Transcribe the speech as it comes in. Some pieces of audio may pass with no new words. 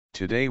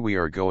Today we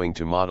are going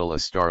to model a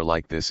star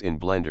like this in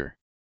Blender.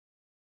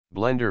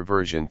 Blender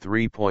version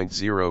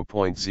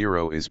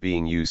 3.0.0 is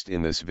being used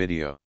in this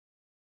video.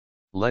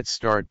 Let's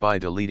start by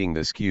deleting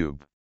this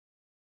cube.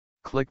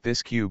 Click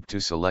this cube to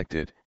select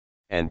it,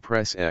 and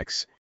press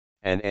X,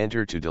 and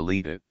enter to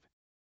delete it.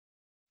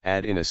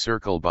 Add in a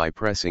circle by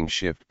pressing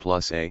Shift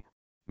plus A,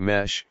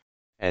 Mesh,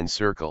 and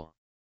Circle.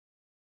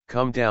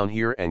 Come down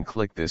here and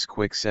click this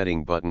quick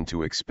setting button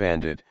to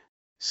expand it,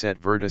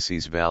 set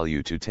vertices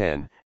value to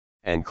 10,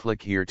 and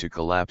click here to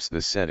collapse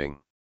the setting.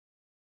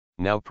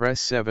 Now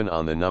press 7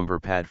 on the number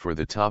pad for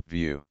the top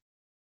view.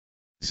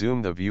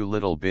 Zoom the view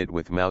little bit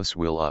with mouse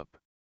wheel up.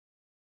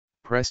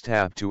 Press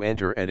Tab to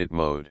enter edit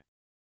mode.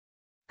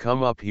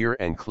 Come up here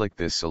and click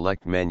this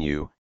select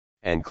menu,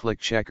 and click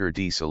Checkered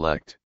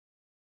Deselect.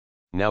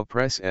 Now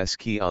press S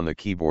key on the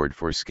keyboard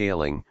for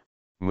scaling,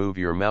 move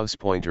your mouse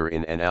pointer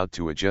in and out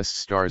to adjust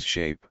star's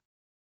shape.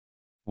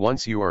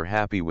 Once you are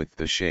happy with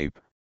the shape,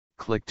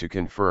 click to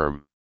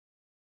confirm.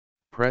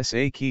 Press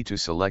A key to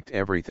select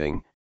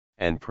everything,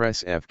 and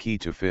press F key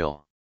to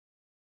fill.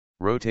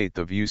 Rotate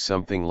the view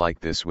something like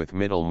this with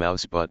middle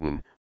mouse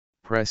button,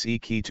 press E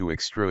key to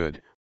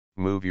extrude,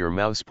 move your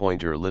mouse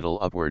pointer little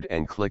upward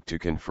and click to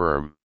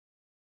confirm.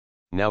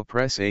 Now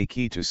press A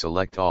key to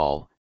select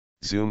all,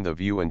 zoom the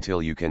view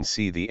until you can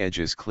see the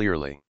edges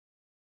clearly.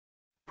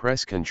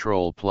 Press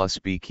Ctrl plus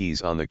B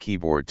keys on the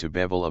keyboard to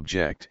bevel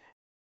object,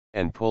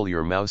 and pull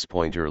your mouse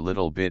pointer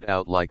little bit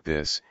out like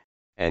this,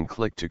 and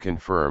click to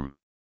confirm.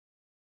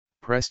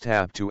 Press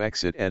Tab to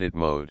exit edit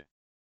mode.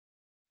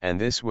 And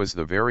this was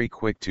the very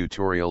quick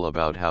tutorial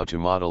about how to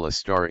model a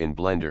star in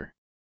Blender.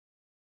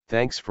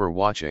 Thanks for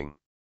watching.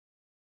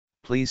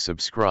 Please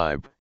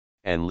subscribe,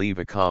 and leave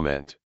a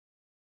comment.